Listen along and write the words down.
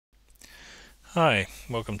Hi,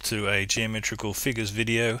 welcome to a geometrical figures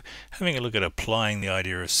video having a look at applying the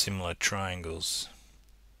idea of similar triangles.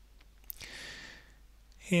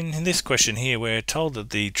 In this question here we're told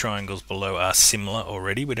that the triangles below are similar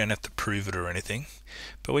already. We don't have to prove it or anything,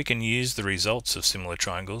 but we can use the results of similar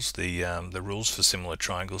triangles, the rules for similar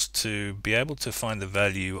triangles, to be able to find the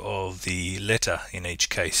value of the letter in each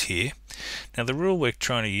case here. Now the rule we're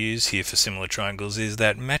trying to use here for similar triangles is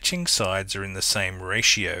that matching sides are in the same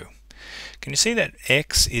ratio. Can you see that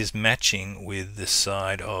x is matching with the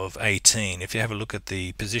side of 18? If you have a look at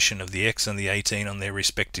the position of the x and the 18 on their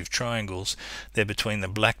respective triangles, they're between the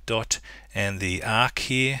black dot and the arc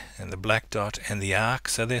here, and the black dot and the arc,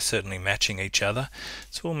 so they're certainly matching each other.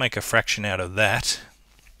 So we'll make a fraction out of that.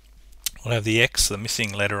 We'll have the x, the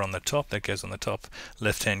missing letter on the top, that goes on the top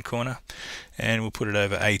left hand corner, and we'll put it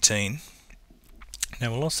over 18.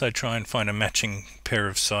 Now we'll also try and find a matching pair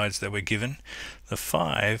of sides that we're given. The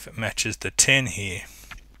 5 matches the 10 here.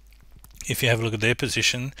 If you have a look at their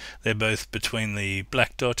position, they're both between the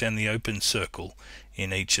black dot and the open circle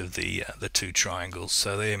in each of the two triangles,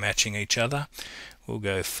 so they're matching each other. We'll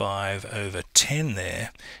go 5 over 10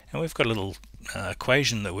 there, and we've got a little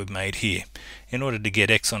equation that we've made here. In order to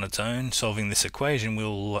get x on its own, solving this equation,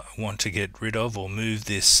 we'll want to get rid of or move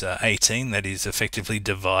this 18, that is effectively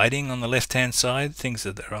dividing on the left hand side. Things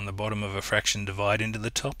that are on the bottom of a fraction divide into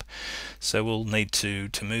the top, so we'll need to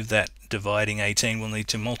move that dividing 18, we'll need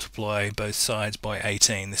to multiply both sides by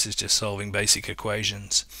 18. This is just solving basic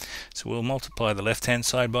equations. So we'll multiply the left hand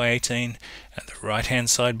side by 18 and the right hand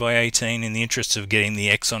side by 18 in the interest of getting the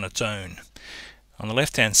x on its own. On the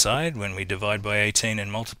left hand side, when we divide by 18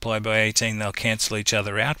 and multiply by 18, they'll cancel each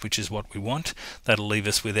other out, which is what we want. That'll leave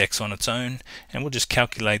us with x on its own, and we'll just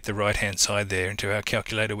calculate the right hand side there. Into our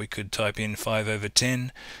calculator we could type in 5 over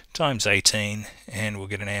 10 times 18, and we'll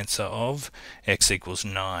get an answer of x equals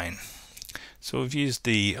 9. So we've used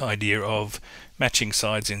the idea of matching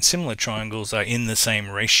sides in similar triangles are in the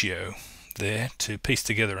same ratio there to piece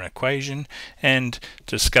together an equation and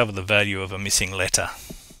discover the value of a missing letter.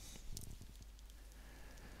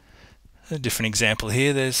 A different example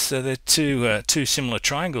here. There are two similar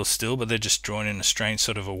triangles still, but they're just drawn in a strange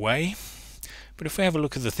sort of a way. But if we have a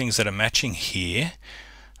look at the things that are matching here,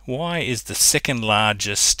 y is the second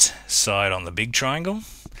largest side on the big triangle,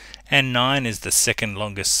 and 9 is the second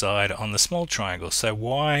longest side on the small triangle. So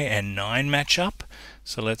y and 9 match up.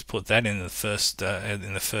 So let's put that in the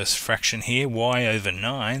first fraction here. Y over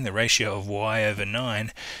 9, the ratio of y over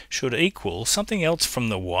 9, should equal something else from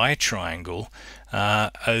the y triangle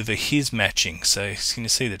over his matching. So you can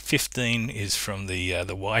see that 15 is from the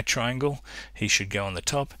y triangle. He should go on the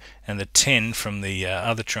top, and the 10 from the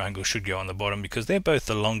other triangle should go on the bottom, because they're both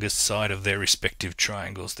the longest side of their respective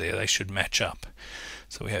triangles there. They should match up.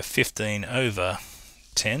 So we have 15 over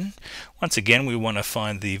 10. Once again, we want to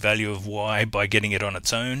find the value of y by getting it on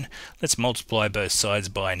its own. Let's multiply both sides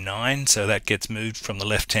by 9, so that gets moved from the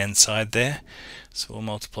left hand side there. So we'll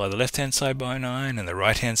multiply the left hand side by 9 and the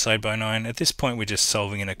right hand side by 9. At this point we're just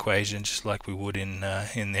solving an equation just like we would in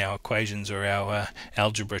our equations or our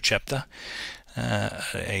algebra chapter.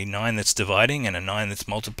 A 9 that's dividing and a 9 that's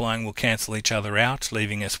multiplying will cancel each other out,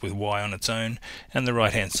 leaving us with y on its own, and the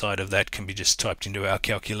right hand side of that can be just typed into our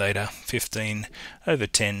calculator. 15 over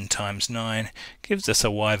 10 times 9 gives us a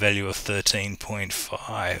y value of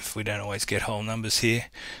 13.5. We don't always get whole numbers here,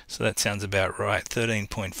 so that sounds about right.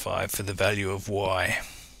 13.5 for the value of y.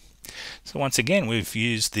 So once again, we've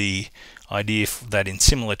used the idea that in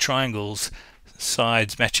similar triangles,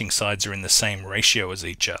 matching sides are in the same ratio as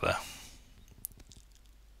each other.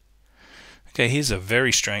 Okay, here's a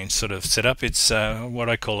very strange sort of setup. It's what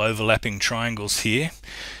I call overlapping triangles here.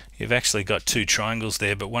 You've actually got two triangles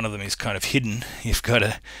there, but one of them is kind of hidden. You've got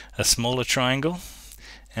a smaller triangle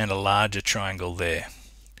and a larger triangle there.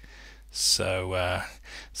 So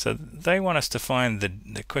they want us to find,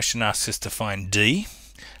 the question asks us to find D.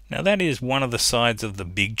 Now that is one of the sides of the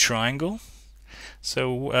big triangle.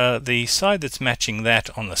 So the side that's matching that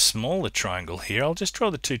on the smaller triangle here, I'll just draw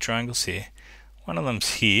the two triangles here. One of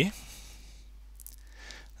them's here,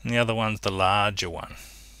 and the other one's the larger one.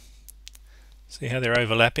 See how they're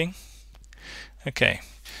overlapping? Okay,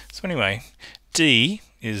 so anyway, D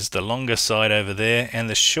is the longer side over there, and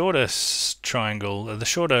the shortest triangle, the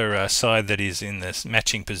shorter side that is in this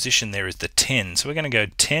matching position there is the 10. So we're going to go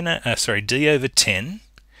D over 10.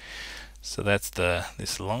 So that's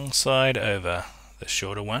this long side over the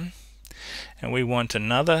shorter one, and we want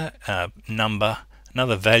another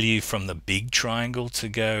another value from the big triangle to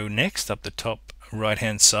go next up the top right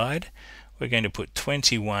hand side. We're going to put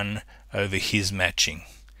 21 over his matching.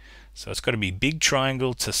 So it's got to be big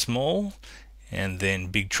triangle to small, and then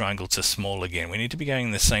big triangle to small again. We need to be going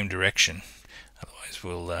in the same direction, otherwise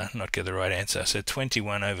we'll not get the right answer. So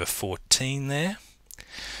 21 over 14 there.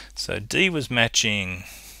 So D was matching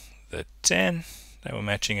the 10. They were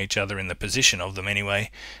matching each other in the position of them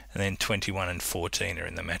anyway, and then 21 and 14 are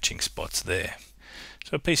in the matching spots there.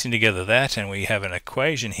 So piecing together that, and we have an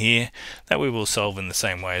equation here that we will solve in the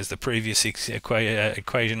same way as the previous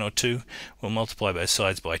equation or two. We'll multiply both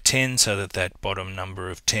sides by 10 so that that bottom number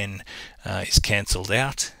of 10 is cancelled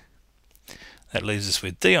out. That leaves us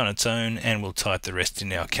with D on its own, and we'll type the rest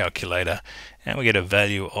in our calculator, and we get a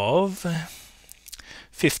value of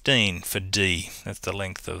 15 for D. That's the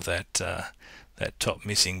length of that, that top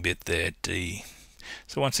missing bit there, D.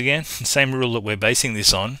 So once again, same rule that we're basing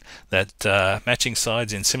this on, that matching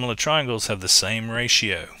sides in similar triangles have the same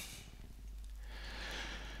ratio.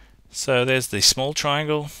 So there's the small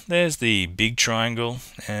triangle, there's the big triangle,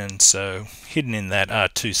 and so hidden in that are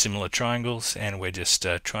two similar triangles, and we're just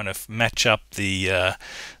trying to match up the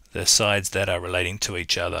sides that are relating to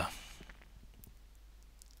each other.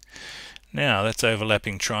 Now that's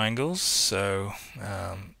overlapping triangles, so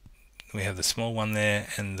we have the small one there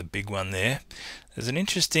and the big one there. There's an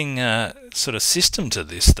interesting sort of system to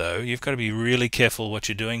this though. You've got to be really careful what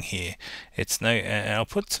you're doing here. It's I'll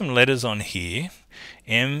put some letters on here,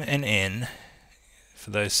 M and N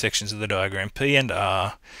for those sections of the diagram, P and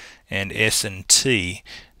R, and S and T.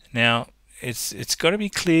 Now it's got to be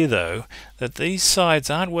clear though that these sides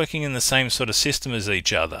aren't working in the same sort of system as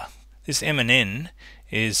each other. This M and N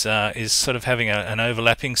is sort of having an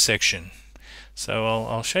overlapping section. So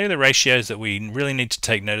I'll show you the ratios that we really need to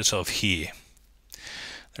take notice of here.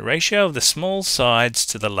 The ratio of the small sides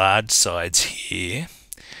to the large sides here,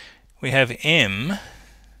 we have M.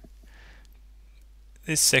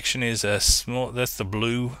 This section is a small, that's the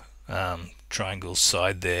blue triangle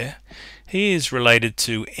side there. He is related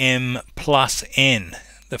to M plus N,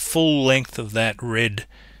 the full length of that red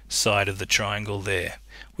side of the triangle there.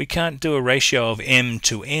 We can't do a ratio of M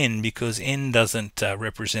to N because N doesn't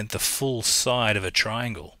represent the full side of a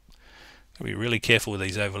triangle. Be really careful with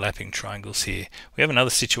these overlapping triangles here. We have another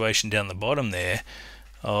situation down the bottom there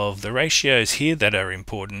of the ratios here that are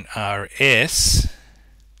important are S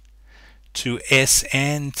to S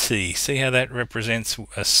and T. See how that represents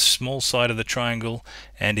a small side of the triangle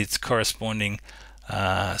and its corresponding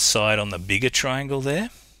side on the bigger triangle there?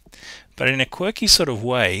 But in a quirky sort of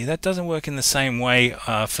way, that doesn't work in the same way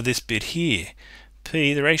for this bit here.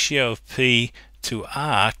 P, the ratio of P to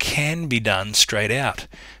R can be done straight out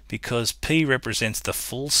because P represents the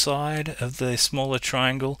full side of the smaller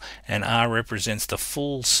triangle and R represents the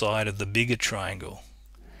full side of the bigger triangle.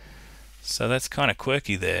 So that's kind of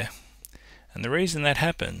quirky there. And the reason that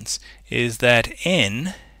happens is that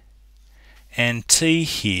N and T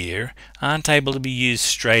here aren't able to be used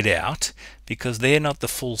straight out because they're not the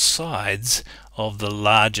full sides of the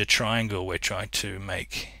larger triangle we're trying to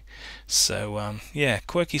make. So yeah,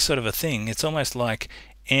 quirky sort of a thing. It's almost like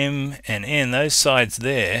M and N, those sides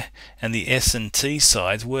there, and the S and T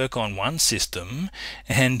sides work on one system,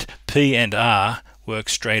 and P and R work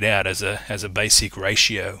straight out as a basic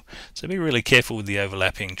ratio. So be really careful with the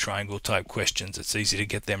overlapping triangle type questions. It's easy to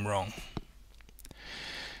get them wrong.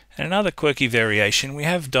 And another quirky variation, we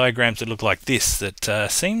have diagrams that look like this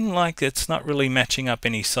that seem like it's not really matching up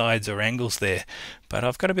any sides or angles there, but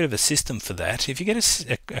I've got a bit of a system for that. If you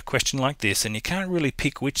get a question like this and you can't really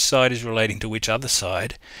pick which side is relating to which other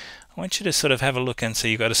side, I want you to sort of have a look and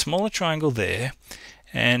see you've got a smaller triangle there,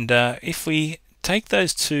 and if we take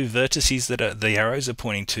those two vertices that the arrows are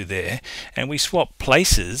pointing to there and we swap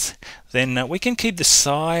places, then we can keep the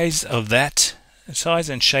size of that size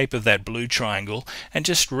and shape of that blue triangle and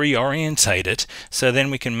just reorientate it so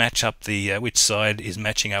then we can match up the which side is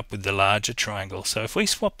matching up with the larger triangle. So if we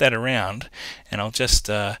swap that around, and I'll just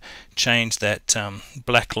change that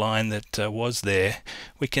black line that was there,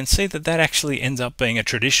 we can see that that actually ends up being a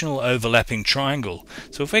traditional overlapping triangle.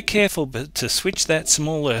 So if we're careful to switch that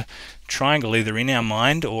smaller triangle either in our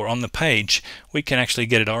mind or on the page, we can actually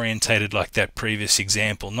get it orientated like that previous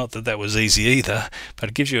example. Not that that was easy either, but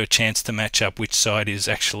it gives you a chance to match up which side is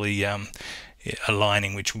actually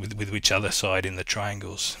aligning with which other side in the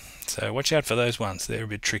triangles. So watch out for those ones, they're a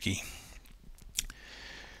bit tricky.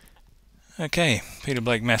 Okay,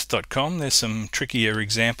 peterblakemaths.com. There's some trickier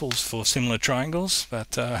examples for similar triangles,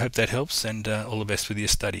 but I hope that helps, and all the best with your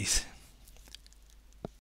studies.